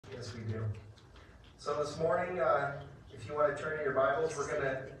Yes, we do. So this morning, if you want to turn in your Bibles, we're going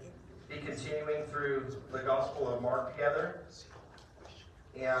to be continuing through the Gospel of Mark together.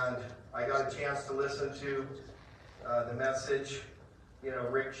 And I got a chance to listen to the message,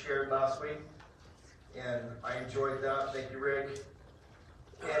 Rick shared last week. And I enjoyed that. Thank you, Rick.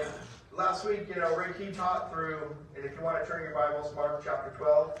 And last week, Rick, he taught through, and if you want to turn your Bibles, Mark chapter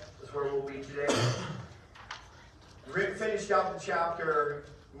 12 is where we'll be today. Rick finished out the chapter,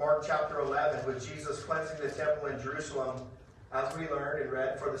 Mark chapter 11, with Jesus cleansing the temple in Jerusalem, as we learned and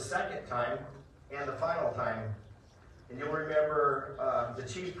read, for the second time and the final time. And you'll remember the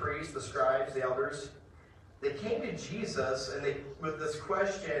chief priests, the scribes, the elders, they came to Jesus and with this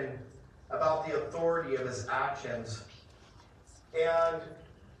question about the authority of his actions. And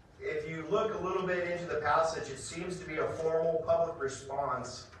if you look a little bit into the passage, it seems to be a formal public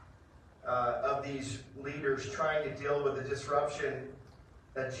response of these leaders trying to deal with the disruption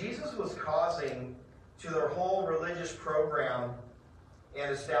that Jesus was causing to their whole religious program and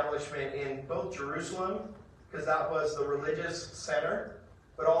establishment in both Jerusalem, because that was the religious center,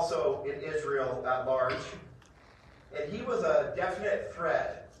 but also in Israel at large. And he was a definite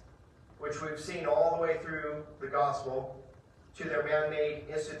threat, which we've seen all the way through the gospel, to their man-made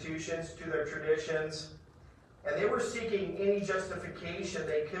institutions, to their traditions. And they were seeking any justification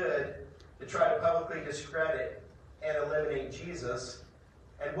they could to try to publicly discredit and eliminate Jesus.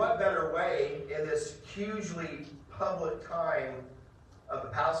 And what better way in this hugely public time of the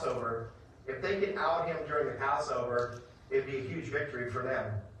Passover? If they could out him during the Passover, it'd be a huge victory for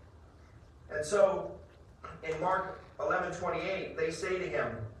them. And so in Mark 11:28, they say to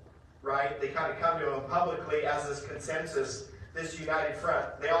him, right? They kind of come to him publicly as this consensus, this united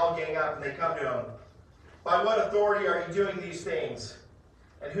front. They all gang up and they come to him. By what authority are you doing these things?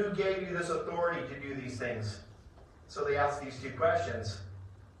 And who gave you this authority to do these things? So they ask these two questions.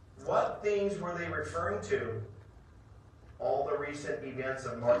 What things were they referring to? All the recent events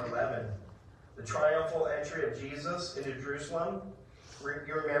of Mark 11. The triumphal entry of Jesus into Jerusalem.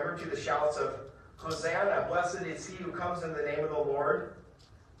 You remember, to the shouts of, Hosanna, blessed is he who comes in the name of the Lord.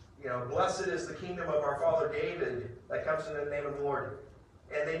 Blessed is the kingdom of our father David that comes in the name of the Lord.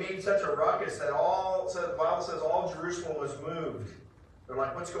 And they made such a ruckus that the Bible says all Jerusalem was moved. They're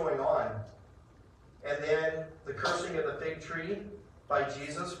like, what's going on? And then the cursing of the fig tree by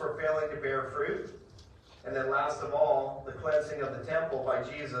Jesus for failing to bear fruit. And then last of all, the cleansing of the temple by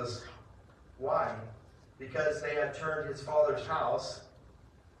Jesus. Why? Because they had turned his father's house,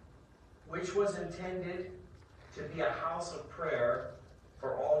 which was intended to be a house of prayer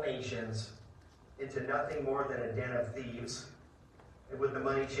for all nations, into nothing more than a den of thieves. And with the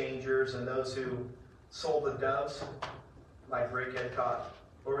money changers and those who sold the doves, like Rick had taught,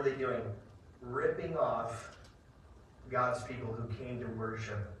 what were they doing? Ripping off God's people who came to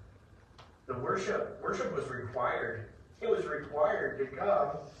worship. The worship was required. It was required to come.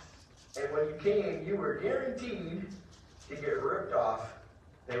 And when you came, you were guaranteed to get ripped off.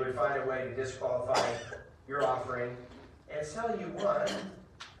 They would find a way to disqualify your offering and sell you one, at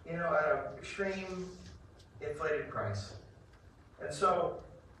an extreme inflated price. And so,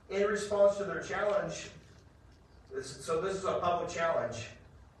 in response to their challenge, this is a public challenge.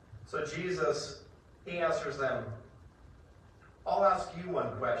 So Jesus, he answers them, I'll ask you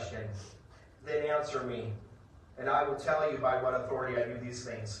one question, then answer me, and I will tell you by what authority I do these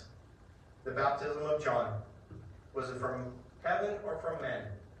things. The baptism of John, was it from heaven or from men?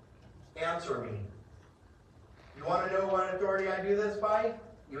 Answer me. You want to know what authority I do this by?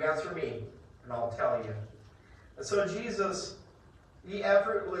 You answer me, and I'll tell you. And so Jesus, he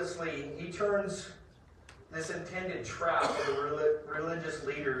effortlessly, he turns this intended trap of the religious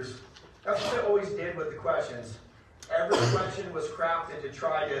leaders. That's what they always did with the questions. Every question was crafted to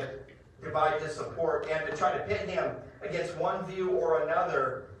try to divide the support and to try to pit him against one view or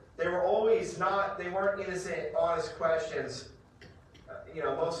another. They weren't innocent, honest questions,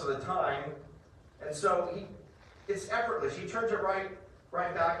 most of the time. And so it's effortless. He turns it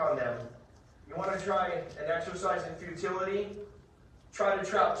right back on them. You want to try an exercise in futility? Try to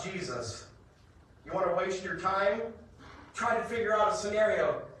trap Jesus. You want to waste your time? Try to figure out a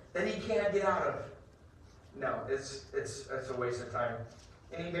scenario that he can't get out of. No, it's a waste of time.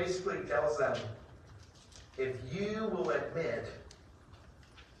 And he basically tells them, if you will admit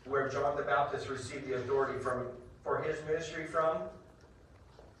where John the Baptist received the authority for his ministry from,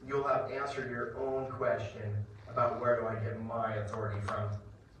 you'll have answered your own question about where do I get my authority from,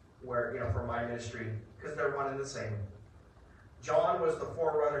 for my ministry, because they're one and the same. John was the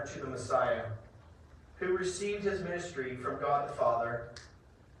forerunner to the Messiah, who received his ministry from God the Father,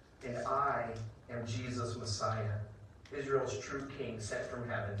 and I am Jesus' Messiah. Israel's true king sent from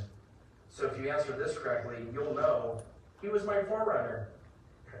heaven. So if you answer this correctly, you'll know he was my forerunner.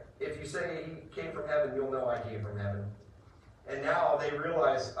 If you say he came from heaven, you'll know I came from heaven. And now they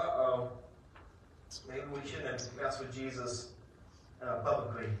realize, uh-oh, maybe we shouldn't have messed with Jesus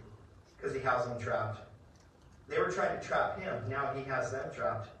publicly because he has them trapped. They were trying to trap him. Now he has them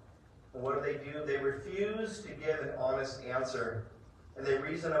trapped. And what do? They refuse to give an honest answer. And they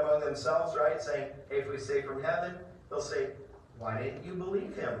reason among themselves, right? Saying, hey, if we say from heaven, they'll say, why didn't you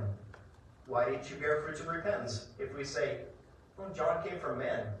believe him? Why didn't you bear fruits of repentance? If we say, well, John came from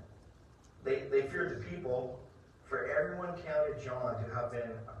men. They feared the people, for everyone counted John to have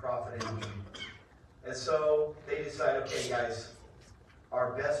been a prophet indeed. And so they decide, okay, guys,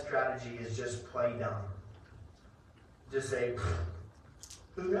 our best strategy is just play dumb. Just say,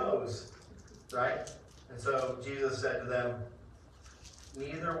 who knows, right? And so Jesus said to them,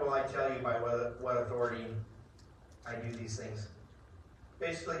 neither will I tell you by what authority I do these things.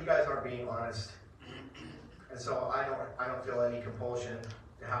 Basically, you guys aren't being honest. And so I don't feel any compulsion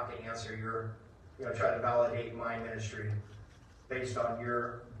to have to answer your, try to validate my ministry based on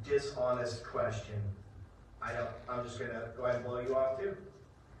your dishonest question. I'm just going to go ahead and blow you off too.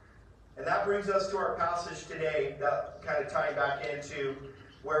 And that brings us to our passage today, that kind of tying back into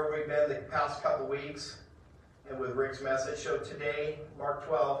where we've been the past couple weeks and with Rick's message. So today, Mark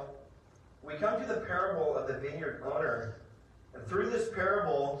 12, we come to the parable of the vineyard owner. And through this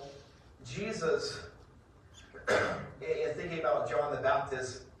parable, Jesus, in thinking about John the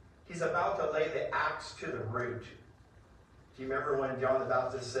Baptist, he's about to lay the axe to the root. Do you remember when John the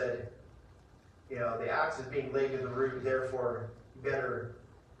Baptist said, the axe is being laid to the root, therefore better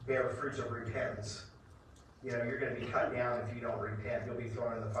bear fruits of repentance. You're going to be cut down if you don't repent. You'll be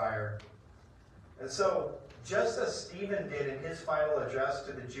thrown in the fire. And so, just as Stephen did in his final address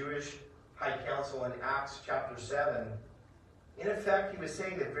to the Jewish High Council in Acts chapter 7, in effect, he was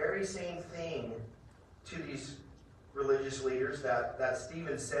saying the very same thing to these religious leaders that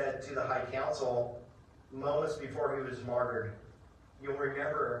Stephen said to the High Council moments before he was martyred. You'll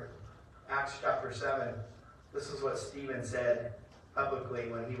remember Acts chapter 7. This is what Stephen said publicly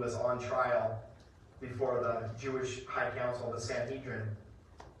when he was on trial before the Jewish High Council, the Sanhedrin.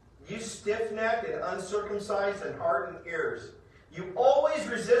 You stiff-necked and uncircumcised and hardened ears, you always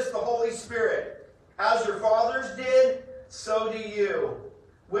resist the Holy Spirit. As your fathers did, so do you.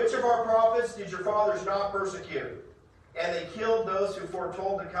 Which of our prophets did your fathers not persecute? And they killed those who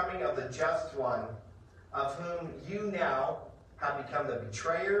foretold the coming of the just one, of whom you now have become the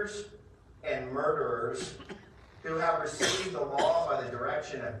betrayers and murderers, who have received the law by the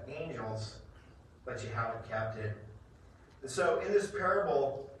direction of angels, but you haven't kept it. And so in this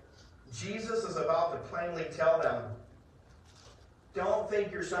parable, Jesus is about to plainly tell them, don't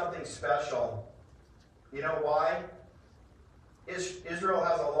think you're something special. You know why? Israel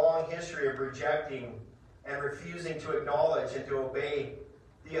has a long history of rejecting and refusing to acknowledge and to obey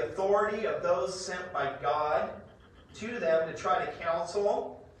the authority of those sent by God to them to try to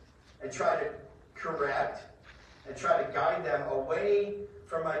counsel and try to correct and try to guide them away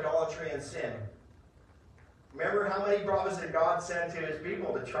from idolatry and sin. Remember how many prophets did God send to his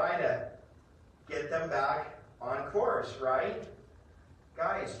people to try to get them back on course, right?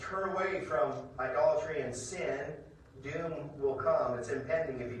 Guys, turn away from idolatry and sin. Doom will come. It's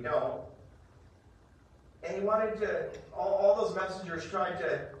impending if you don't. And he wanted to, all those messengers tried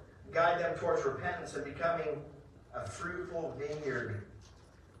to guide them towards repentance and becoming a fruitful vineyard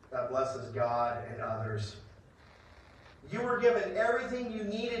that blesses God and others. You were given everything you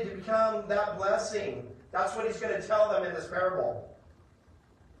needed to become that blessing. That's what he's going to tell them in this parable.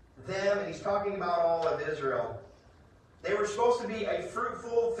 Them, and he's talking about all of Israel. They were supposed to be a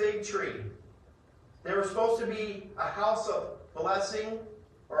fruitful fig tree. They were supposed to be a house of blessing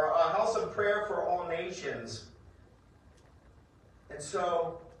or a house of prayer for all nations. And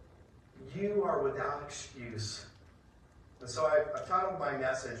so, you are without excuse. And so I've titled my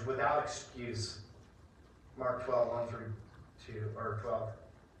message, Without Excuse. Mark 12, 1 through 2, or 12.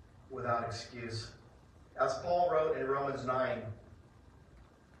 Without excuse. As Paul wrote in Romans 9,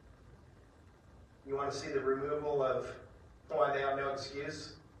 you want to see the removal of why they have no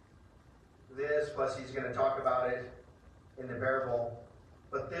excuse? This, plus he's going to talk about it in the parable.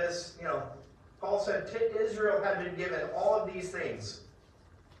 But this, Paul said Israel had been given all of these things.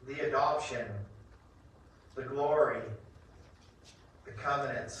 The adoption, the glory, the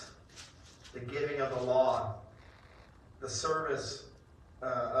covenants, the giving of the law, the service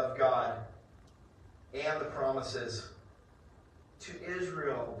of God, and the promises. To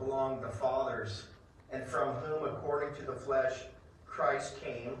Israel belonged the fathers, and from whom, according to the flesh, Christ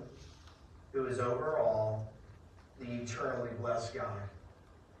came, who is over all. the eternally blessed God.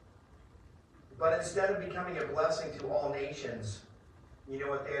 But instead of becoming a blessing to all nations, you know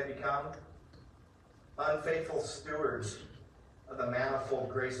what they had become? Unfaithful stewards of the manifold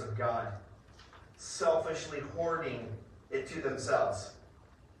grace of God, selfishly hoarding it to themselves,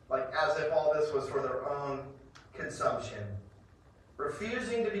 like as if all this was for their own consumption,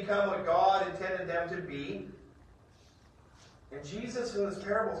 refusing to become what God intended them to be. And Jesus in this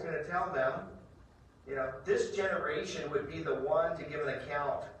parable is going to tell them, this generation would be the one to give an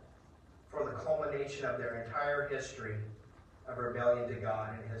account for the culmination of their entire history of rebellion to God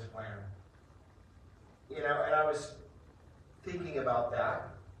and His plan. And I was thinking about that,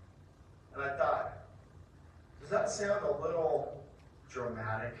 and I thought, does that sound a little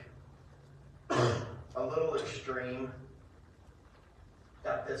dramatic? A little extreme?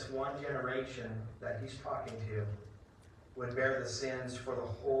 That this one generation that He's talking to would bear the sins for the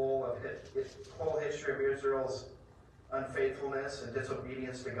whole history of Israel's unfaithfulness and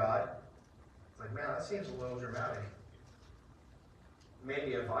disobedience to God? It's like, man, that seems a little dramatic.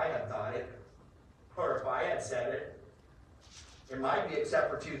 Maybe if I had thought it, or if I had said it, it might be, except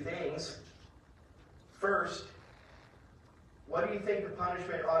for two things. First, what do you think the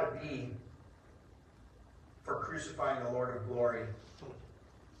punishment ought to be for crucifying the Lord of glory?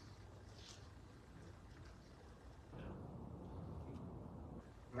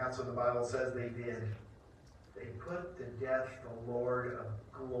 And that's what the Bible says they did. They put to death the Lord of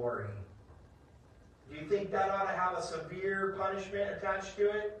glory. Do you think that ought to have a severe punishment attached to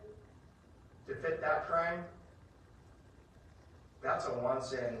it to fit that crime? That's a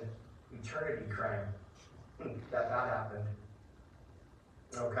once in eternity crime that happened.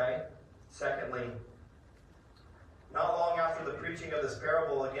 Okay? Secondly, not long after the preaching of this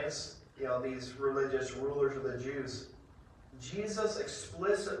parable against these religious rulers of the Jews, Jesus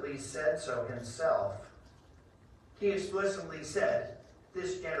explicitly said so Himself. He explicitly said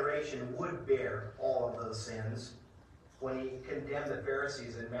this generation would bear all of those sins when He condemned the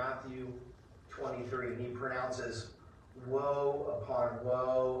Pharisees in Matthew 23. And He pronounces, woe upon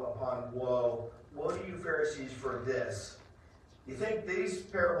woe upon woe. Woe to you, Pharisees, for this. You think these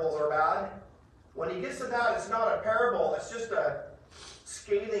parables are bad? When He gets to that, it's not a parable. It's just a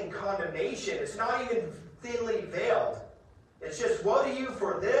scathing condemnation. It's not even thinly veiled. It's just, woe to you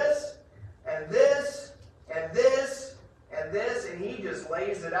for this, and this, and this, and this, and He just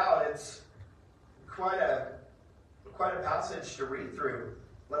lays it out. It's quite a passage to read through.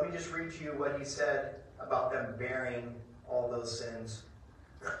 Let me just read to you what He said about them bearing all those sins.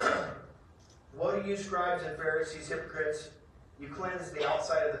 Woe to you, scribes and Pharisees, hypocrites! You cleanse the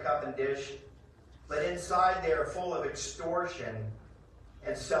outside of the cup and dish, but inside they are full of extortion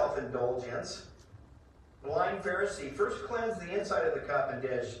and self-indulgence. Blind Pharisee, first cleanse the inside of the cup and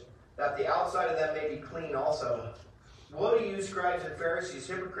dish, that the outside of them may be clean also. Woe to you, scribes and Pharisees,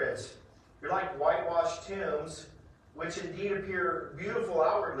 hypocrites! You're like whitewashed tombs, which indeed appear beautiful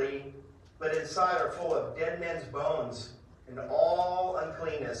outwardly, but inside are full of dead men's bones and all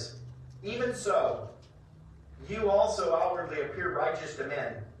uncleanness. Even so, you also outwardly appear righteous to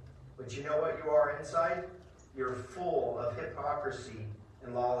men, but you know what you are inside? You're full of hypocrisy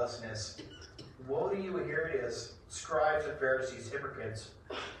and lawlessness. Woe to you, here it is, scribes and Pharisees, hypocrites,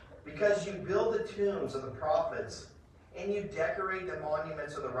 because you build the tombs of the prophets, and you decorate the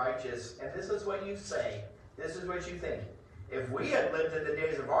monuments of the righteous. And this is what you say. This is what you think. If we had lived in the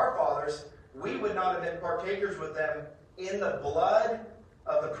days of our fathers, we would not have been partakers with them in the blood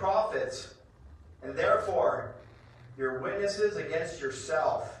of the prophets. And therefore, you're witnesses against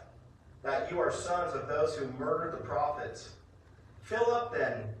yourself, that you are sons of those who murdered the prophets. Fill up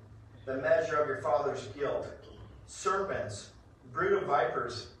then the measure of your father's guilt. Serpents, brood of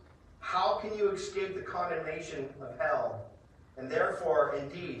vipers, how can you escape the condemnation of hell? And therefore,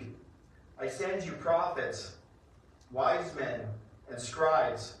 indeed, I send you prophets, wise men, and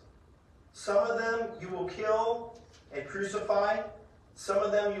scribes. Some of them you will kill and crucify. Some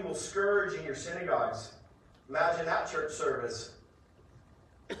of them you will scourge in your synagogues. Imagine that church service.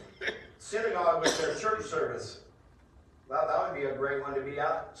 Synagogue was their church service. Well, that would be a great one to be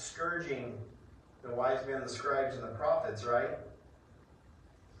at, scourging the wise men, the scribes, and the prophets, right?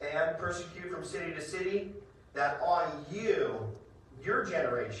 And persecute from city to city, that on you, your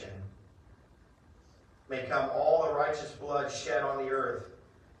generation, may come all the righteous blood shed on the earth,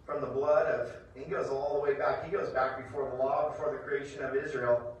 from the blood of, he goes all the way back. He goes back before the law, before the creation of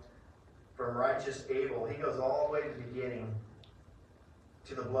Israel, from righteous Abel. He goes all the way to the beginning,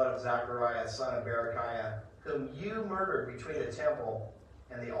 to the blood of Zechariah, son of Berechiah, whom you murdered between the temple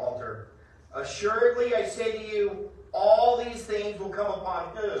and the altar. Assuredly, I say to you, all these things will come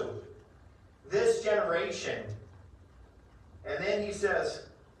upon who? This generation. And then he says,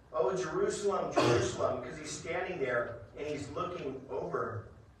 "Oh, Jerusalem, Jerusalem," because he's standing there and he's looking over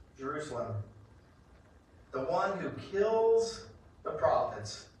Jerusalem. "The one who kills the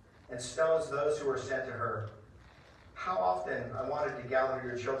prophets and stones those who are sent to her. How often I wanted to gather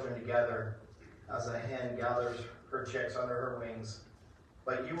your children together as a hen gathers her chicks under her wings.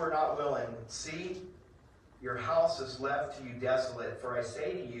 But you were not willing. See, your house is left to you desolate. For I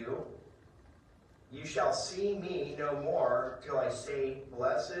say to you, you shall see me no more till I say,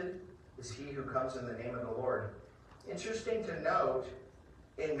 blessed is he who comes in the name of the Lord." Interesting to note,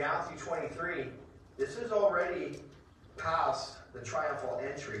 in Matthew 23, this is already past the triumphal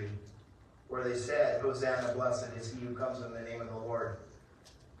entry where they said, "Hosanna, blessed is he who comes in the name of the Lord."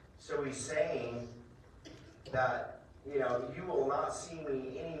 So he's saying that, you will not see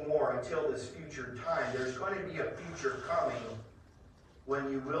me anymore until this future time. There's going to be a future coming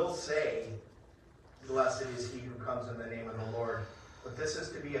when you will say, "Blessed is he who comes in the name of the Lord." But this is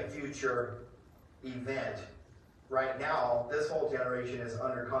to be a future event. Right now, this whole generation is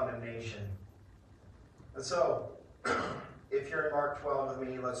under condemnation. And so, if you're in Mark 12 with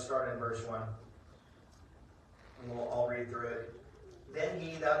me, let's start in verse 1. And I'll read through it. "Then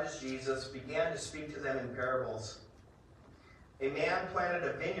he," that is Jesus, "began to speak to them in parables. A man planted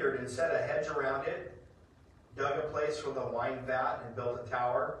a vineyard and set a hedge around it, dug a place for the wine vat and built a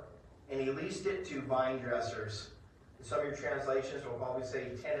tower, and he leased it to vine dressers." Some of your translations will probably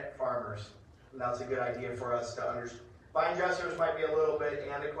say tenant farmers. And that's a good idea for us to understand. Vine dressers might be a little bit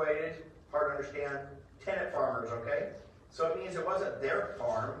antiquated, hard to understand. Tenant farmers, okay? So it means it wasn't their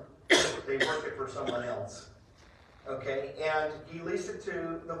farm. They worked it for someone else. Okay, and he leased it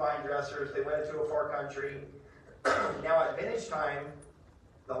to the vine dressers. They went into a far country. Now at vintage time,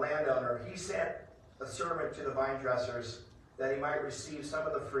 the landowner, he sent a servant to the vine dressers that he might receive some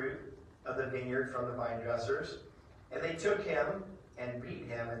of the fruit of the vineyard from the vine dressers. And they took him and beat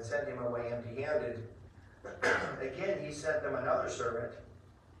him and sent him away empty-handed. Again, he sent them another servant,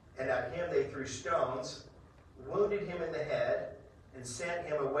 and at him they threw stones, wounded him in the head, and sent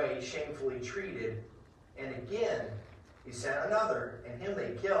him away shamefully treated. And again, he sent another, and him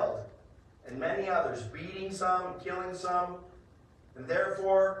they killed, and many others, beating some, killing some. And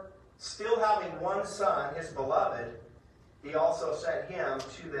therefore, still having one son, his beloved, he also sent him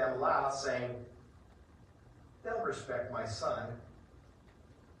to them last, saying, "They'll respect my son."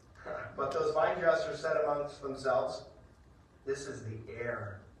 But those vine dressers said amongst themselves, "This is the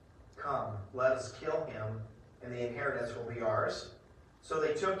heir. Come, let us kill him, and the inheritance will be ours." So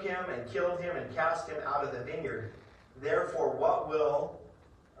they took him and killed him and cast him out of the vineyard. Therefore, what will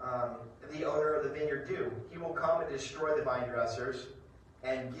the owner of the vineyard do? He will come and destroy the vine dressers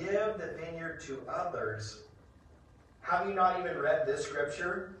and give the vineyard to others. Have you not even read this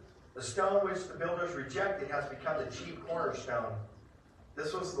scripture? The stone which the builders rejected has become the chief cornerstone.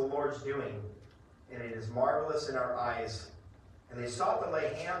 This was the Lord's doing, and it is marvelous in our eyes. And they sought to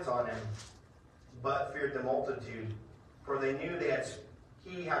lay hands on him, but feared the multitude, for they knew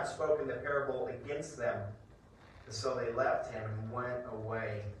he had spoken the parable against them. And so they left him and went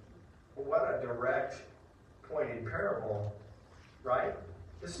away. What a direct, pointed parable, right?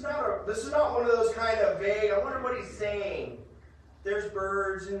 This is not one of those kind of vague, I wonder what he's saying. There's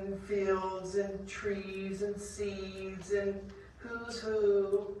birds and fields and trees and seeds and who's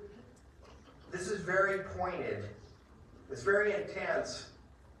who. This is very pointed. It's very intense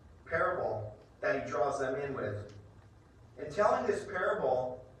parable that he draws them in with. In telling this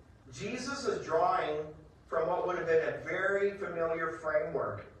parable, Jesus is drawing from what would have been a very familiar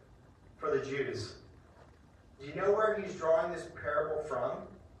framework for the Jews. Do you know where he's drawing this parable from?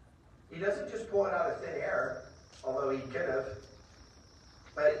 He doesn't just pull it out of thin air, although he could have.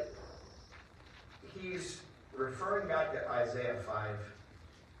 But he's referring back to Isaiah 5.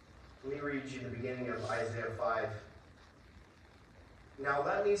 Let me read you the beginning of Isaiah 5. "Now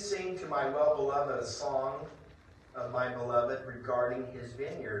let me sing to my well-beloved a song of my beloved regarding his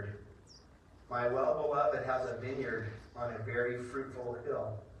vineyard. My well-beloved has a vineyard on a very fruitful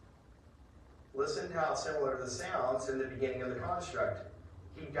hill." Listen to how similar this sounds in the beginning of the construct.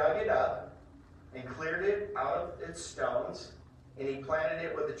 He dug it up and cleared it out of its stones, and he planted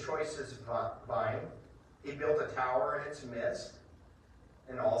it with the choicest vine. He built a tower in its midst,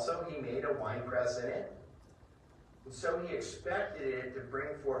 and also he made a winepress in it. And so he expected it to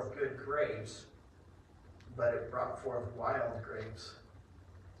bring forth good grapes, but it brought forth wild grapes.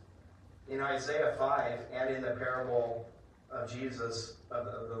 In Isaiah 5 and in the parable of Jesus,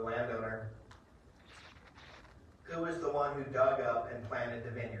 of the landowner, who is the one who dug up and planted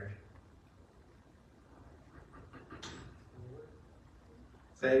the vineyard?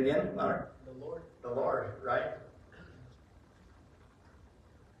 Say it again, louder. The Lord. The Lord, right?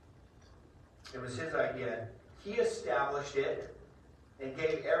 It was his idea. He established it and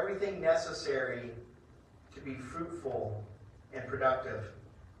gave everything necessary to be fruitful and productive.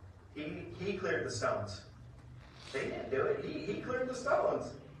 He cleared the stones. They didn't do it. He cleared the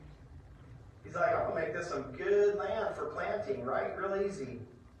stones. He's like, I'm going to make this some good land for planting, right? Real easy.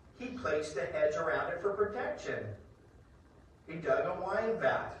 He placed a hedge around it for protection. He dug a wine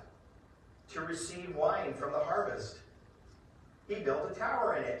vat to receive wine from the harvest. He built a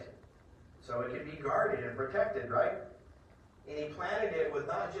tower in it so it could be guarded and protected, right? And he planted it with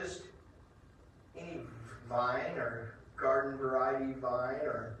not just any vine or garden variety vine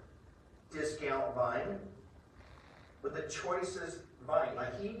or discount vine, but the choicest vine.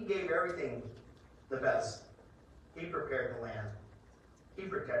 Like, he gave everything the best. He prepared the land. He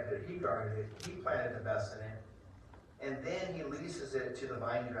protected it. He guarded it. He planted the best in it. And then he leases it to the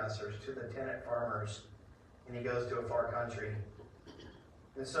vine dressers, to the tenant farmers, and he goes to a far country.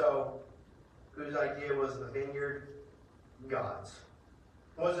 And so, whose idea was the vineyard? God's.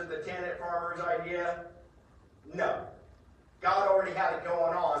 Was it the tenant farmer's idea? No. God already had it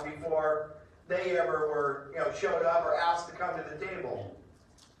going on before they ever were, showed up or asked to come to the table.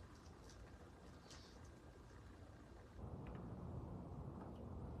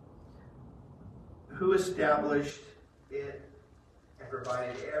 Who established it and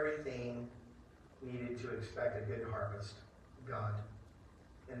provided everything needed to expect a good harvest? God.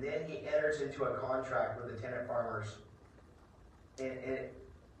 And then he enters into a contract with the tenant farmers. And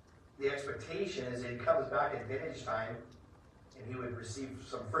the expectation is that he comes back at vintage time and he would receive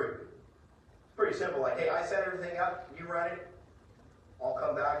some fruit. It's pretty simple. Like, hey, I set everything up, you run it, I'll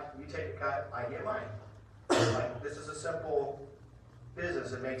come back, you take a cut, I get mine. Like, this is a simple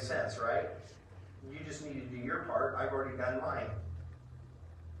business. It makes sense, right? You just need to do your part. I've already done mine.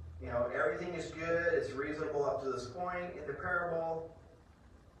 Everything is good. It's reasonable up to this point in the parable.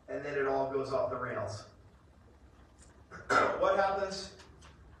 And then it all goes off the rails. What happens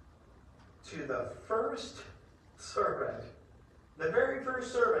to the first servant? The very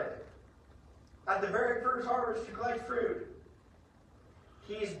first servant. At the very first harvest to collect fruit.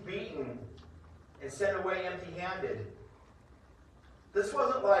 He's beaten and sent away empty-handed. This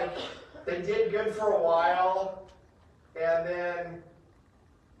wasn't like they did good for a while and then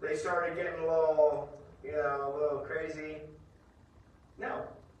they started getting a little crazy. No.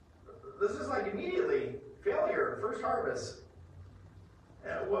 This is like immediately failure, first harvest.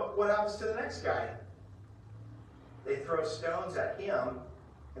 And what happens to the next guy? They throw stones at him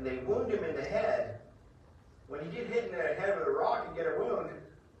and they wound him in the head. When you get hit in the head with a rock and get a wound,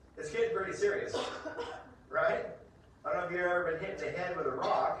 it's getting pretty serious, right? I don't know if you've ever been hit in the head with a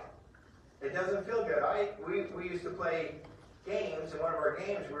rock. It doesn't feel good. We used to play games. In one of our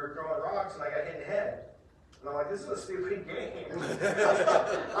games, we were throwing rocks, and I got hit in the head. And I'm like, this is a stupid game.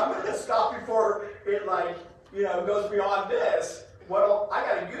 I'm going to stop before it, goes beyond this. I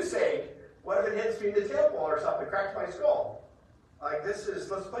got a goose egg. What if it hits me in the tailbone or something, cracks my skull? Let's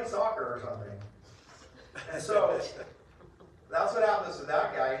play soccer or something. And so, that's what happens to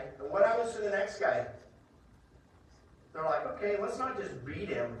that guy. And what happens to the next guy? They're like, okay, let's not just beat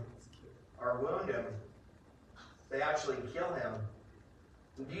him or wound him. They actually kill him.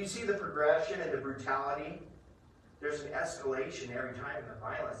 And do you see the progression and the brutality? There's an escalation every time in the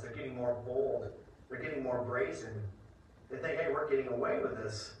violence. They're getting more bold. They're getting more brazen. They think, hey, we're getting away with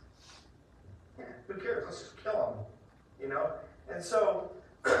this. Yeah, who cares? Let's just kill him. And so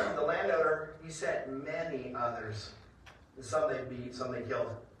the landowner, he sent many others. And some they beat, some they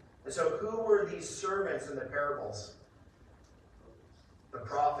killed. And so who were these servants in the parables? The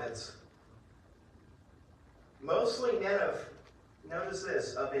prophets. Mostly men of, notice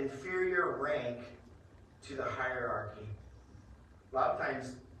this, of inferior rank to the hierarchy. A lot of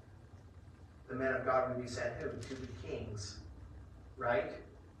times, the men of God would be sent who? To the kings, right?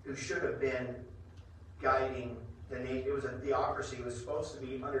 Who should have been guiding the nation. It was a theocracy. It was supposed to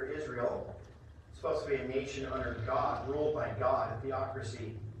be under Israel. Supposed to be a nation under God, ruled by God, a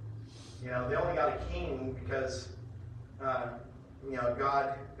theocracy. They only got a king because, God,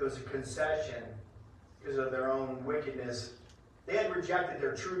 it was a concession because of their own wickedness. They had rejected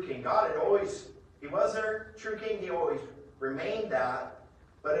their true king. God he was their true king. He always remained that,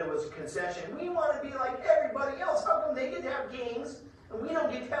 but it was a concession. We want to be like everybody else. How come they get to have kings and we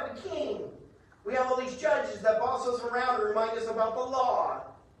don't get to have a king? We have all these judges that boss us around and remind us about the law.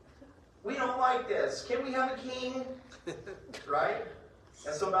 We don't like this. Can we have a king? Right?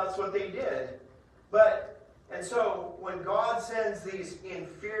 And so that's what they did. And so when God sends these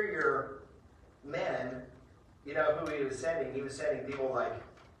inferior men, who he was sending? He was sending people like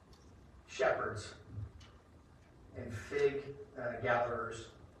shepherds and fig gatherers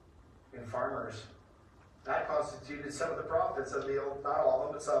and farmers. That constituted some of the prophets of the old, not all of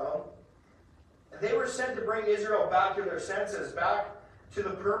them, but some of them. And they were sent to bring Israel back to their senses, back to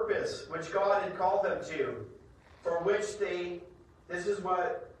the purpose which God had called them to, for which this is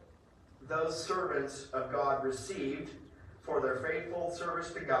what those servants of God received for their faithful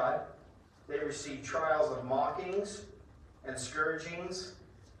service to God. They received trials of mockings and scourgings,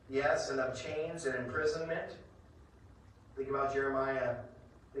 yes, and of chains and imprisonment. Think about Jeremiah.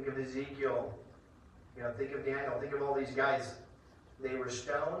 Think of Ezekiel. Think of Daniel. Think of all these guys. They were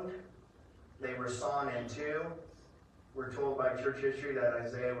stoned. They were sawn in two. We're told by church history that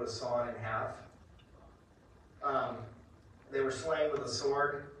Isaiah was sawn in half. They were slain with a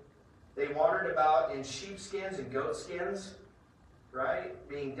sword. They wandered about in sheepskins and goatskins, right?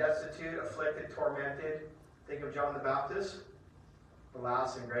 Being destitute, afflicted, tormented. Think of John the Baptist, the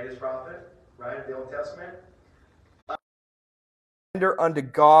last and greatest prophet, right, of the Old Testament. Render unto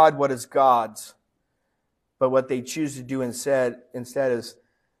God what is God's, but what they choose to do instead is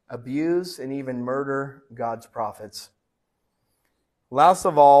abuse and even murder God's prophets. Last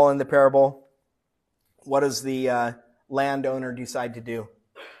of all, in the parable, what does the landowner decide to do?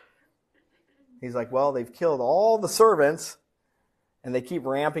 He's like, well, they've killed all the servants, and they keep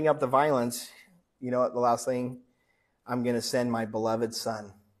ramping up the violence. You know what, the last thing? I'm going to send my beloved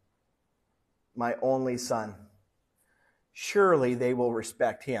son, my only son. Surely they will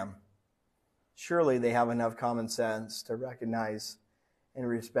respect him. Surely they have enough common sense to recognize and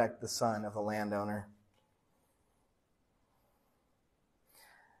respect the son of the landowner.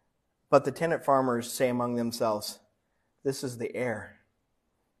 But the tenant farmers say among themselves, this is the heir.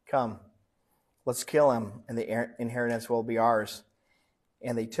 Come, let's kill him, and the inheritance will be ours.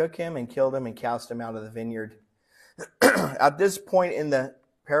 And they took him and killed him and cast him out of the vineyard. At this point in the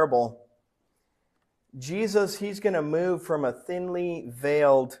parable, Jesus, he's going to move from a thinly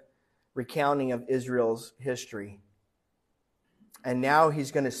veiled recounting of Israel's history. And now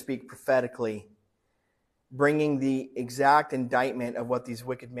he's going to speak prophetically, bringing the exact indictment of what these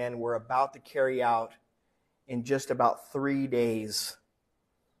wicked men were about to carry out in just about 3 days.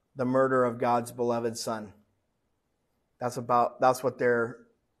 The murder of God's beloved son. That's what they're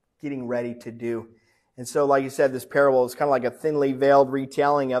getting ready to do. And so, like you said, this parable is kind of like a thinly veiled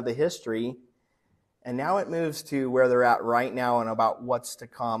retelling of the history. And now it moves to where they're at right now and about what's to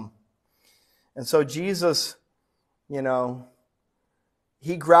come. And so Jesus,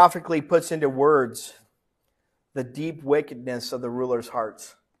 he graphically puts into words the deep wickedness of the rulers'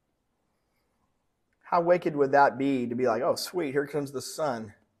 hearts. How wicked would that be to be like, oh, sweet, here comes the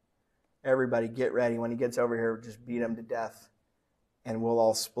son. Everybody get ready. When he gets over here, just beat him to death. And we'll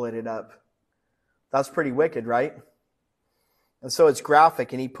all split it up. That's pretty wicked, right? And so it's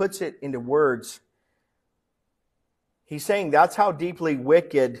graphic, and he puts it into words. He's saying that's how deeply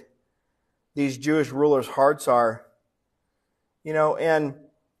wicked these Jewish rulers' hearts are. And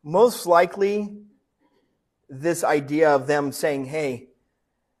most likely, this idea of them saying, hey,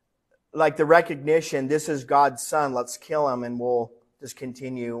 like the recognition, this is God's son, let's kill him, and we'll just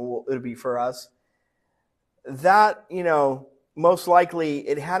continue, it'll be for us. That, most likely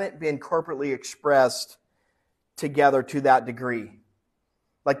it hadn't been corporately expressed together to that degree.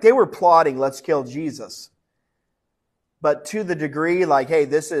 Like they were plotting, let's kill Jesus. But to the degree like, hey,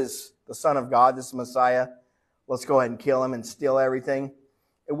 this is the Son of God, this is Messiah, let's go ahead and kill him and steal everything.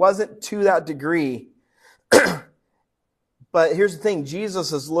 It wasn't to that degree. But here's the thing,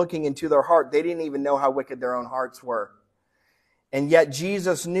 Jesus is looking into their heart. They didn't even know how wicked their own hearts were. And yet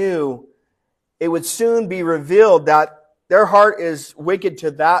Jesus knew it would soon be revealed that their heart is wicked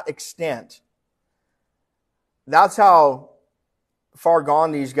to that extent. That's how far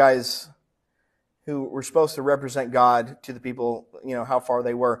gone these guys who were supposed to represent God to the people, how far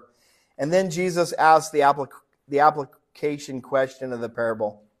they were. And then Jesus asked the application question of the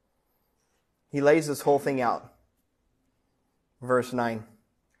parable. He lays this whole thing out. Verse 9.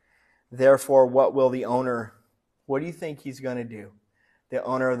 Therefore, what will the owner, what do you think he's going to do? The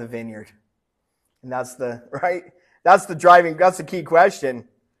owner of the vineyard. And that's that's the key question.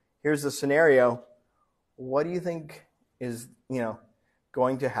 Here's the scenario. What do you think is,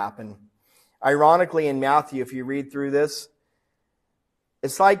 going to happen? Ironically, in Matthew, if you read through this,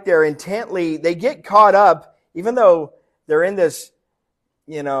 it's like they get caught up, even though they're in this,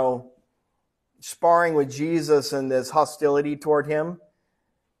 sparring with Jesus and this hostility toward him.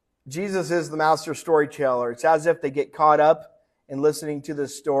 Jesus is the master storyteller. It's as if they get caught up in listening to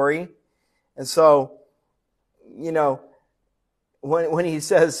this story. And so, when he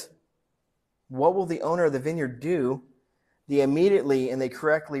says, what will the owner of the vineyard do? They immediately and they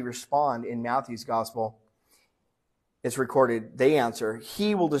correctly respond in Matthew's gospel. it's recorded, they answer,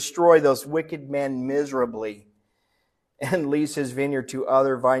 he will destroy those wicked men miserably and lease his vineyard to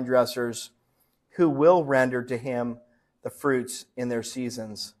other vine dressers who will render to him the fruits in their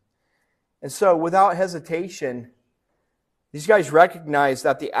seasons. And so, without hesitation, these guys recognize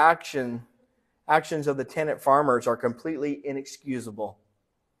that the actions of the tenant farmers are completely inexcusable.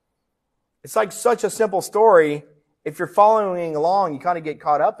 It's like such a simple story. If you're following along, you kind of get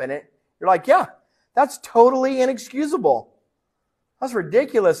caught up in it. You're like, yeah, that's totally inexcusable. That's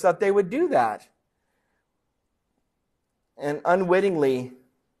ridiculous that they would do that. And unwittingly,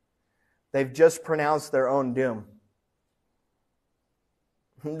 they've just pronounced their own doom.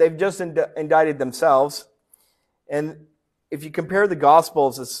 They've just indicted themselves. And if you compare the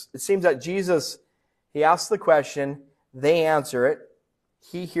Gospels, it seems that Jesus, he asks the question, they answer it,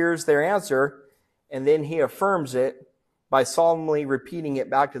 he hears their answer, and then he affirms it by solemnly repeating it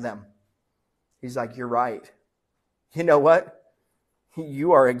back to them. He's like, you're right. You know what?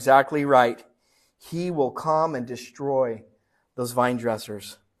 You are exactly right. He will come and destroy those vine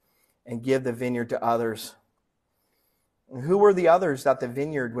dressers and give the vineyard to others. And who were the others that the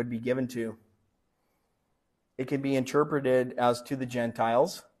vineyard would be given to? It can be interpreted as to the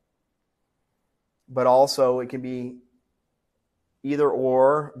Gentiles, but also it can be either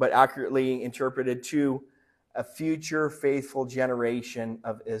or, but accurately interpreted to a future faithful generation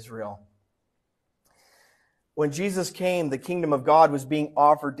of Israel. When Jesus came, the kingdom of God was being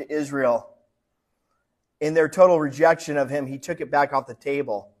offered to Israel. In their total rejection of him, he took it back off the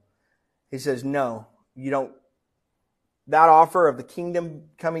table. He says, no, you don't. That offer of the kingdom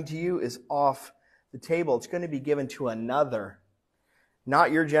coming to you is off the table. It's going to be given to another.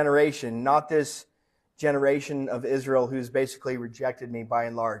 Not your generation, not this generation of Israel who's basically rejected me by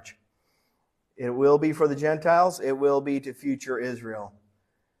and large. It will be for the Gentiles. It will be to future Israel.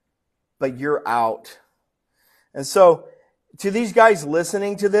 But you're out. And so, to these guys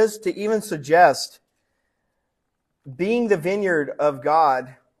listening to this, to even suggest being the vineyard of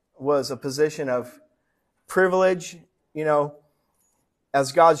God was a position of privilege,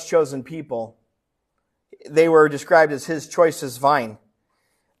 as God's chosen people. They were described as his choicest vine.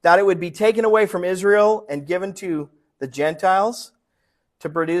 That it would be taken away from Israel and given to the Gentiles to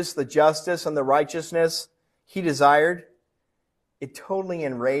produce the justice and the righteousness he desired, it totally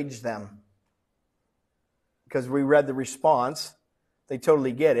enraged them. Because we read the response, they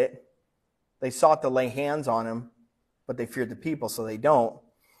totally get it. They sought to lay hands on him, but they feared the people, so they don't.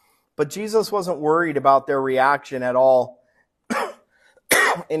 But Jesus wasn't worried about their reaction at all.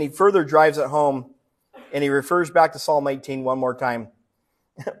 And he further drives it home, and he refers back to Psalm 18 one more time.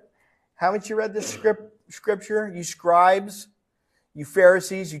 Haven't you read this scripture? You scribes, you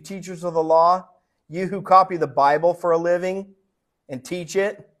Pharisees, you teachers of the law, you who copy the Bible for a living and teach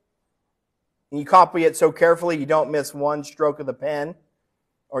it, and you copy it so carefully you don't miss one stroke of the pen,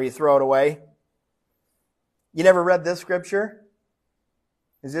 or you throw it away. You never read this scripture?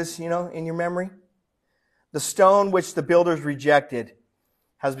 Is this, in your memory? The stone which the builders rejected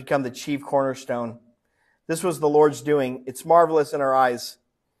has become the chief cornerstone. This was the Lord's doing. It's marvelous in our eyes.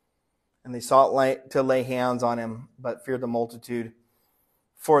 And they sought to lay hands on him, but feared the multitude.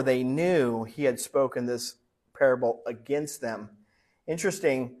 For they knew he had spoken this parable against them.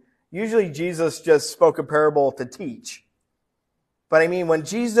 Interesting. Usually Jesus just spoke a parable to teach. But when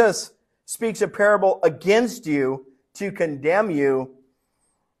Jesus speaks a parable against you to condemn you,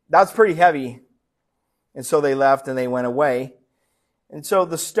 that's pretty heavy. And so they left and they went away. And so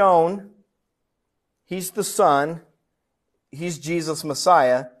the stone, he's the Son, he's Jesus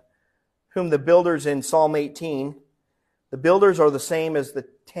Messiah, whom the builders in Psalm 18, the builders are the same as the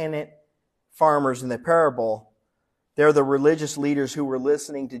tenant farmers in the parable. They're the religious leaders who were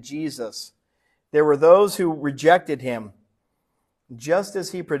listening to Jesus. There were those who rejected him, just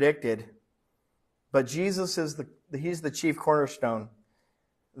as he predicted. But Jesus he's the chief cornerstone.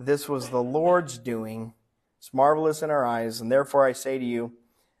 This was the Lord's doing. It's marvelous in our eyes. And therefore I say to you,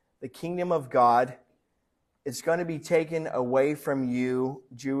 the kingdom of God, it's going to be taken away from you,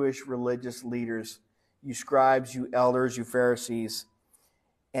 Jewish religious leaders, you scribes, you elders, you Pharisees,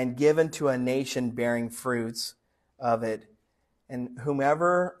 and given to a nation bearing fruits of it. And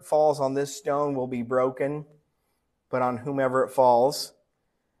whomever falls on this stone will be broken, but on whomever it falls,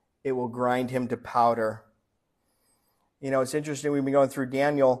 it will grind him to powder. It's interesting, we've been going through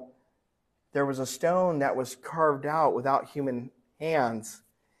Daniel. There was a stone that was carved out without human hands,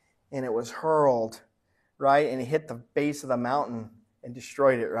 and it was hurled, right? And it hit the base of the mountain and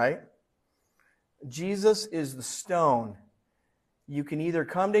destroyed it, right? Jesus is the stone. You can either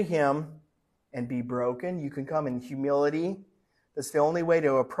come to him and be broken. You can come in humility. That's the only way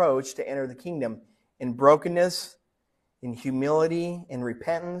to approach to enter the kingdom. In brokenness, in humility and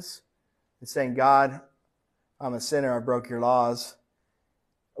repentance and saying, God, I'm a sinner, I broke your laws,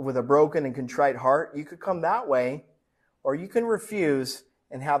 with a broken and contrite heart, you could come that way, or you can refuse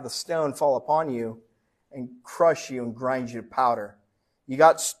and have the stone fall upon you and crush you and grind you to powder. You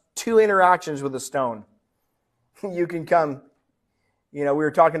got two interactions with a stone. You can come, we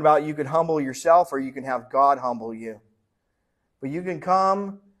were talking about you could humble yourself or you can have God humble you. But you can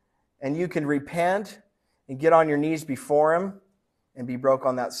come and you can repent and get on your knees before Him and be broke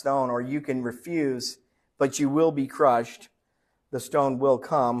on that stone, or you can refuse, but you will be crushed. The stone will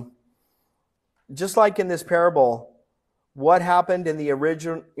come. Just like in this parable, what happened in the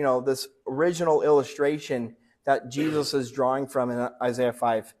original, this original illustration that Jesus is drawing from in Isaiah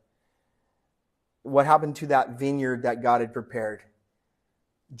 5? What happened to that vineyard that God had prepared?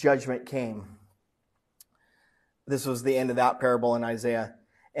 Judgment came. This was the end of that parable in Isaiah.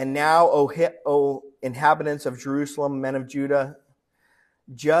 And now, O inhabitants of Jerusalem, men of Judah,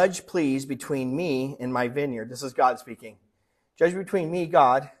 judge, please, between me and my vineyard. This is God speaking. Judge between me,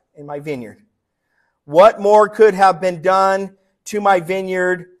 God, and my vineyard. What more could have been done to my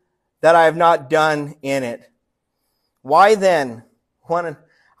vineyard that I have not done in it? Why then, when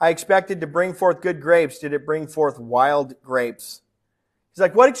I expected to bring forth good grapes, did it bring forth wild grapes? He's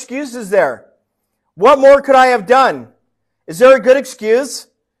like, what excuse is there? What more could I have done? Is there a good excuse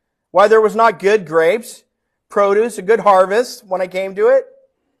why there was not good grapes, produce, a good harvest when I came to it?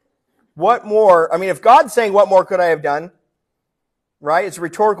 What more? I mean, if God's saying, what more could I have done? Right? It's a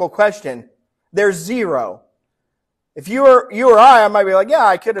rhetorical question. There's zero. If you or I might be like, yeah,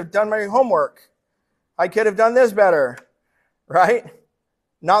 I could have done my homework. I could have done this better. Right?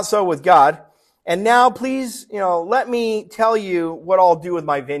 Not so with God. And now please, let me tell you what I'll do with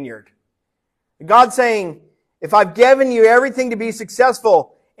my vineyard. God's saying, if I've given you everything to be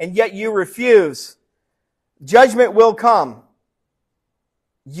successful and yet you refuse, judgment will come.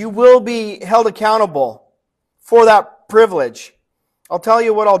 You will be held accountable for that privilege. I'll tell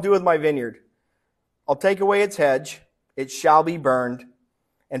you what I'll do with my vineyard. I'll take away its hedge, it shall be burned,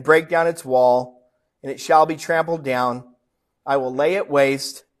 and break down its wall, and it shall be trampled down. I will lay it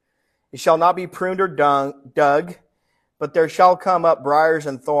waste. It shall not be pruned or dug, but there shall come up briars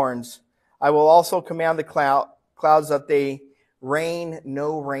and thorns. I will also command the clouds that they rain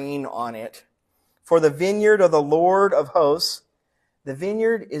no rain on it. For the vineyard of the Lord of hosts, the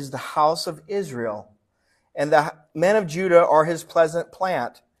vineyard is the house of Israel, and the men of Judah are His pleasant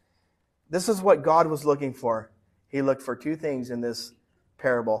plant. This is what God was looking for. He looked for two things in this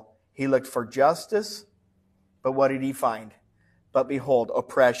parable. He looked for justice, but what did He find? But behold,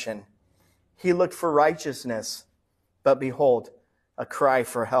 oppression. He looked for righteousness, but behold, a cry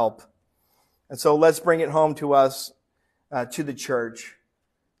for help. And so let's bring it home to us, to the church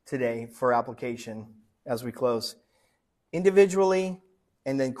today for application as we close. Individually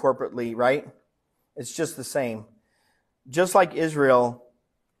and then corporately, right? It's just the same. Just like Israel,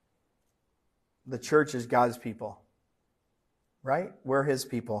 the church is God's people, right? We're His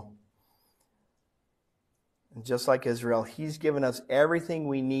people. And just like Israel, He's given us everything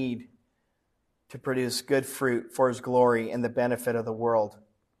we need to produce good fruit for His glory and the benefit of the world.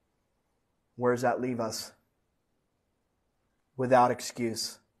 Where does that leave us? Without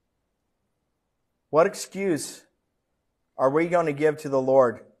excuse. What excuse are we going to give to the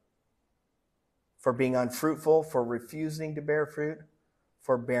Lord for being unfruitful, for refusing to bear fruit,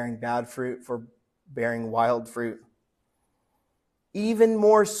 for bearing bad fruit, for bearing wild fruit? Even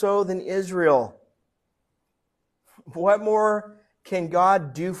more so than Israel. What more can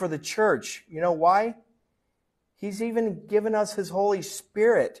God do for the church? You know why? He's even given us His Holy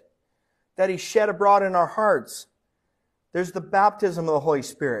Spirit that He shed abroad in our hearts. There's the baptism of the Holy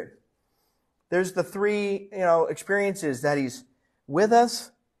Spirit. There's the three, experiences that He's with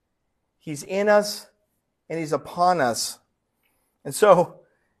us, He's in us, and He's upon us. And so,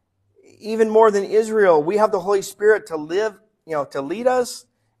 even more than Israel, we have the Holy Spirit to live, to lead us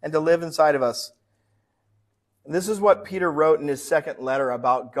and to live inside of us. And this is what Peter wrote in his second letter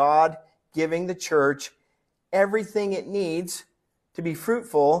about God giving the church everything it needs to be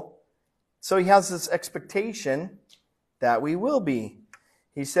fruitful. So he has this expectation that we will be.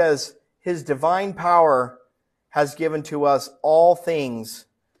 He says, His divine power has given to us all things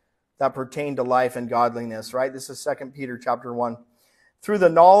that pertain to life and godliness, right? This is 2 Peter chapter 1. Through the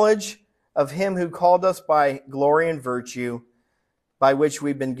knowledge of Him who called us by glory and virtue, by which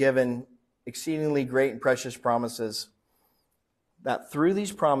we've been given exceedingly great and precious promises, that through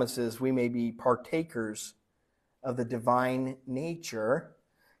these promises we may be partakers of the divine nature,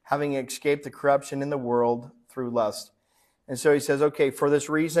 having escaped the corruption in the world through lust. And so he says, okay, for this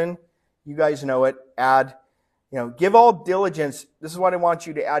reason, you guys know it, add Give all diligence. This is what I want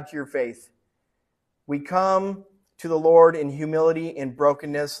you to add to your faith. We come to the Lord in humility and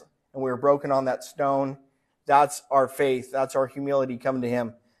brokenness, and we were broken on that stone. That's our faith. That's our humility coming to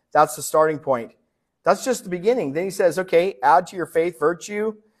Him. That's the starting point. That's just the beginning. Then He says, okay, add to your faith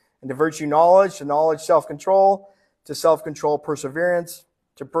virtue, and to virtue knowledge, to knowledge self-control, to self-control perseverance,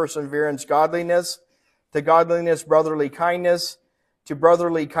 to perseverance godliness, to godliness brotherly kindness, to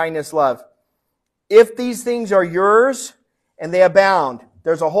brotherly kindness love. If these things are yours and they abound,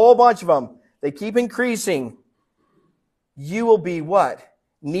 there's a whole bunch of them, they keep increasing, you will be what?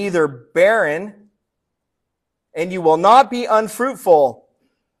 Neither barren, and you will not be unfruitful.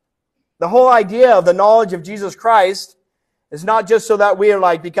 The whole idea of the knowledge of Jesus Christ is not just so that we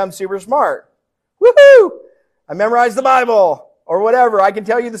are become super smart. Woohoo! I memorized the Bible, or whatever. I can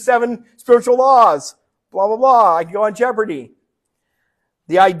tell you the 7 spiritual laws. Blah, blah, blah. I can go on Jeopardy.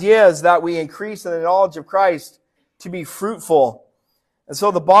 The idea is that we increase in the knowledge of Christ to be fruitful. And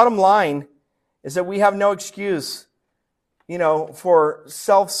so the bottom line is that we have no excuse, for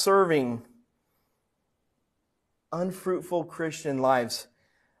self-serving, unfruitful Christian lives.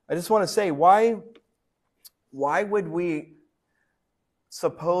 I just want to say, why would we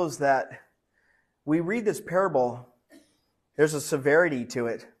suppose that we read this parable, there's a severity to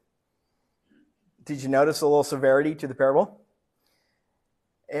it. Did you notice a little severity to the parable?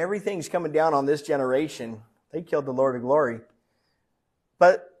 Everything's coming down on this generation. They killed the Lord of glory.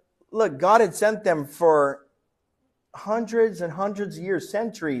 But look, God had sent them for hundreds and hundreds of years,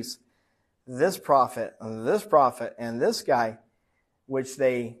 centuries. This prophet, and this guy, which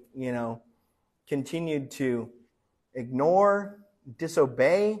they, continued to ignore,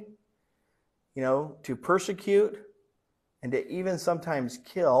 disobey, to persecute, and to even sometimes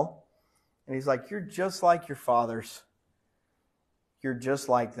kill. And He's like, you're just like your fathers. You're just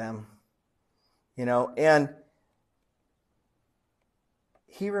like them. And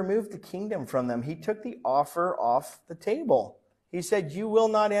He removed the kingdom from them. He took the offer off the table. He said, you will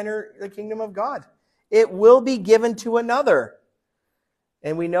not enter the kingdom of God. It will be given to another.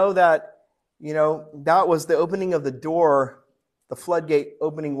 And we know that, that was the opening of the door, the floodgate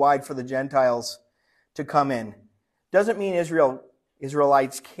opening wide for the Gentiles to come in. Doesn't mean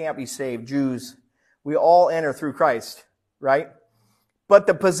Israelites can't be saved, Jews. We all enter through Christ, right? But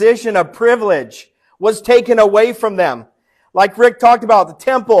the position of privilege was taken away from them. Like Rick talked about, the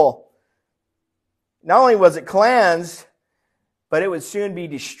temple, not only was it cleansed, but it would soon be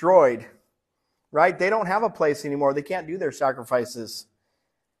destroyed, right? They don't have a place anymore. They can't do their sacrifices.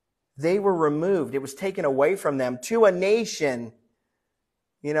 They were removed. It was taken away from them to a nation,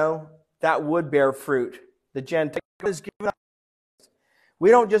 that would bear fruit. The Gentiles is given us. We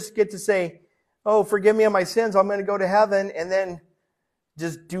don't just get to say, oh, forgive me of my sins, I'm going to go to heaven, and then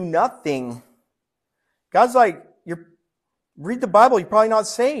just do nothing. God's like, read the Bible, you're probably not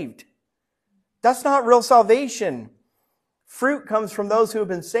saved. That's not real salvation. Fruit comes from those who have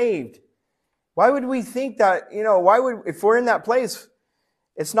been saved. Why would we think that, if we're in that place,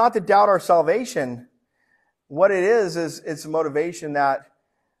 it's not to doubt our salvation. What it is it's a motivation that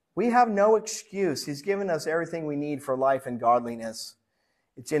we have no excuse. He's given us everything we need for life and godliness.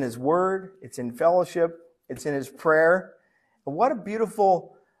 It's in His Word, it's in fellowship, it's in His prayer. And what a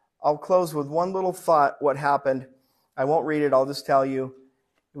beautiful, I'll close with one little thought, what happened. I won't read it, I'll just tell you.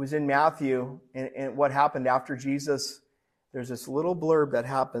 It was in Matthew, and what happened after Jesus, there's this little blurb that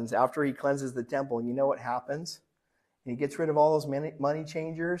happens after He cleanses the temple, and you know what happens? And He gets rid of all those money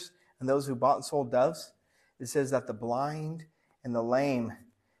changers and those who bought and sold doves. It says that the blind and the lame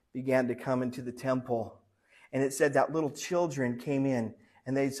began to come into the temple. And it said that little children came in,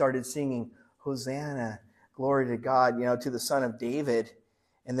 and they started singing, Hosanna, glory to God, to the Son of David.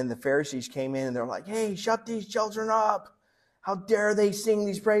 And then the Pharisees came in and they're like, hey, shut these children up. How dare they sing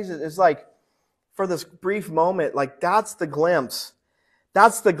these praises? It's like, for this brief moment, that's the glimpse.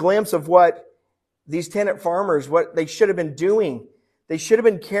 That's the glimpse of what these tenant farmers, what they should have been doing. They should have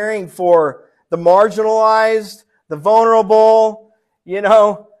been caring for the marginalized, the vulnerable,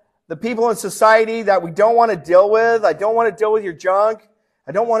 the people in society that we don't want to deal with. I don't want to deal with your junk.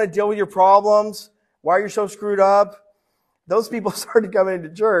 I don't want to deal with your problems. Why you're so screwed up. Those people started coming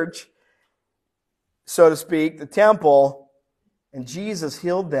into church, so to speak, the temple, and Jesus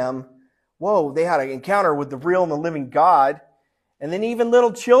healed them. Whoa, they had an encounter with the real and the living God. And then even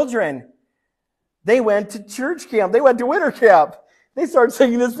little children, they went to church camp. They went to winter camp. They started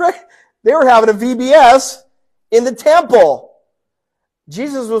singing this praise. They were having a VBS in the temple.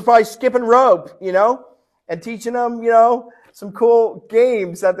 Jesus was probably skipping rope, and teaching them, some cool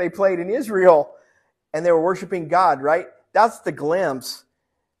games that they played in Israel. And they were worshiping God, right? That's the glimpse.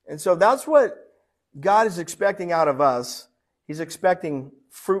 And so that's what God is expecting out of us, He's expecting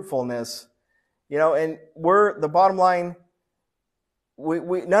fruitfulness. You know, and we're, the bottom line,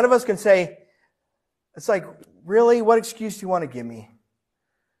 we none of us can say, it's like, really, what excuse do you want to give me?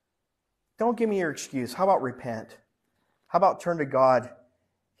 Don't give me your excuse. How about repent? How about turn to God?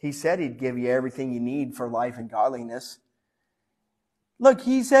 He said He'd give you everything you need for life and godliness. Look,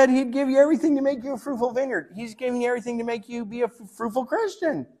 He said He'd give you everything to make you a fruitful vineyard. He's giving you everything to make you be a fruitful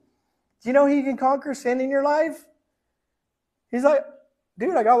Christian. Do you know He can conquer sin in your life? He's like,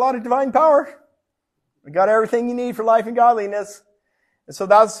 dude, I got a lot of divine power. I got everything you need for life and godliness. And so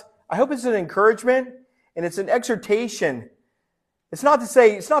I hope it's an encouragement and it's an exhortation. It's not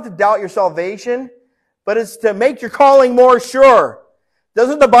to doubt your salvation, but it's to make your calling more sure.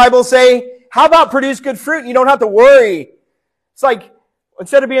 Doesn't the Bible say, how about produce good fruit? You don't have to worry. It's like,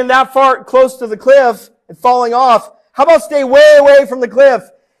 instead of being that far close to the cliff and falling off, how about stay way away from the cliff?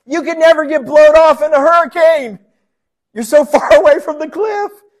 You could never get blown off in a hurricane. You're so far away from the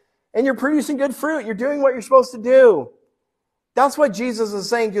cliff and you're producing good fruit. You're doing what you're supposed to do. That's what Jesus is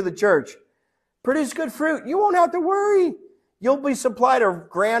saying to the church. Produce good fruit. You won't have to worry. You'll be supplied a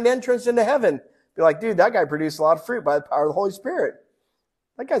grand entrance into heaven. Be like, dude, that guy produced a lot of fruit by the power of the Holy Spirit.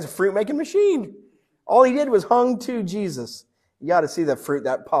 That guy's a fruit-making machine. All he did was hung to Jesus. You got to see the fruit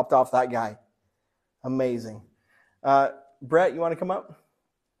that popped off that guy. Amazing. Brett, you want to come up?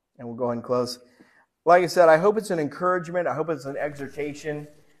 And we'll go ahead and close. Like I said, I hope it's an encouragement. I hope it's an exhortation.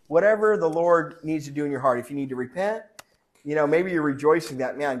 Whatever the Lord needs to do in your heart. If you need to repent, you know, maybe you're rejoicing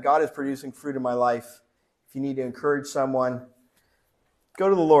that, man, God is producing fruit in my life. If you need to encourage someone, go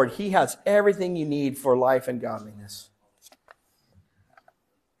to the Lord. He has everything you need for life and godliness.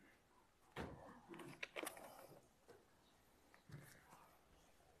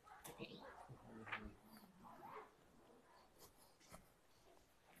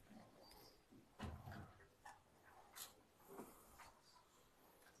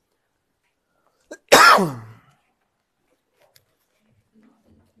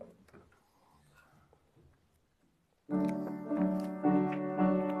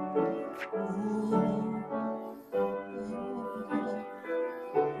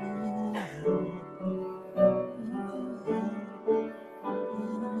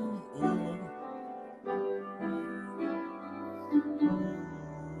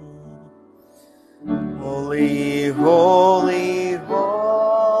 Holy, holy,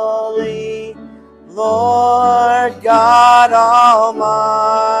 holy, Lord God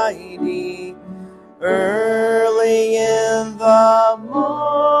Almighty, early in the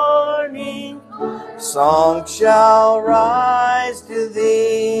morning, song shall rise to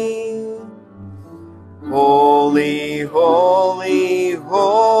Thee. Holy, holy,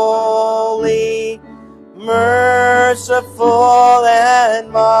 holy, merciful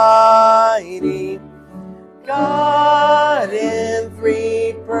and mighty, God in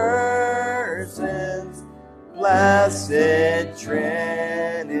three persons, blessed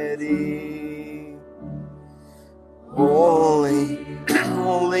Trinity. Holy,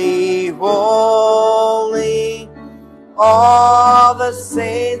 holy, holy, all the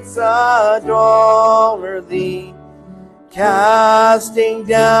saints adore Thee, casting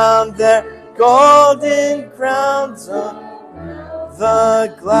down their golden crowns on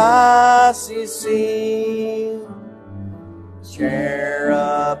the glassy sea.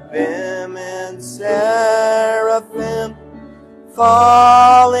 Cherubim and seraphim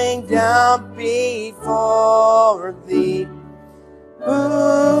falling down before Thee,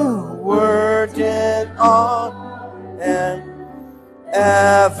 who wert and art and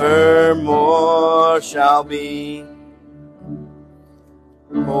evermore shall be.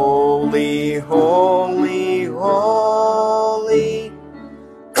 Holy, holy, holy,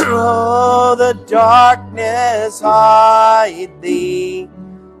 oh, the darkness hide Thee.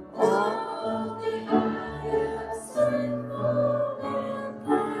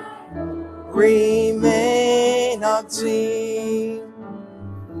 Remain unseen.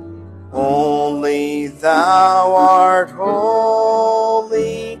 Only Thou art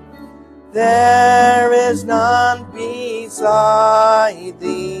holy, there is none beside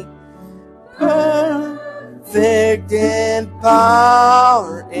Thee. Perfect in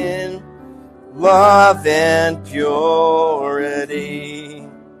power, in love and purity.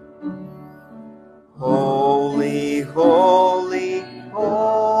 Holy, holy,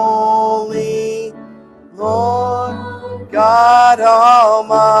 holy, Lord God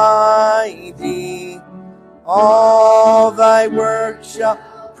Almighty, all Thy works shall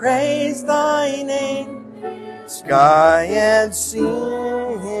praise Thy name. Sky and sea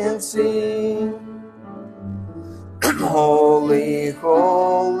and sea. Holy,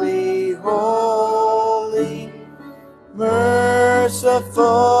 holy, holy, merciful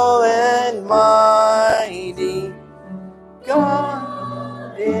and mighty,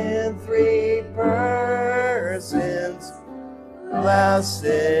 God in three persons,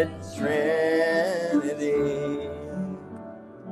 blessed Trinity.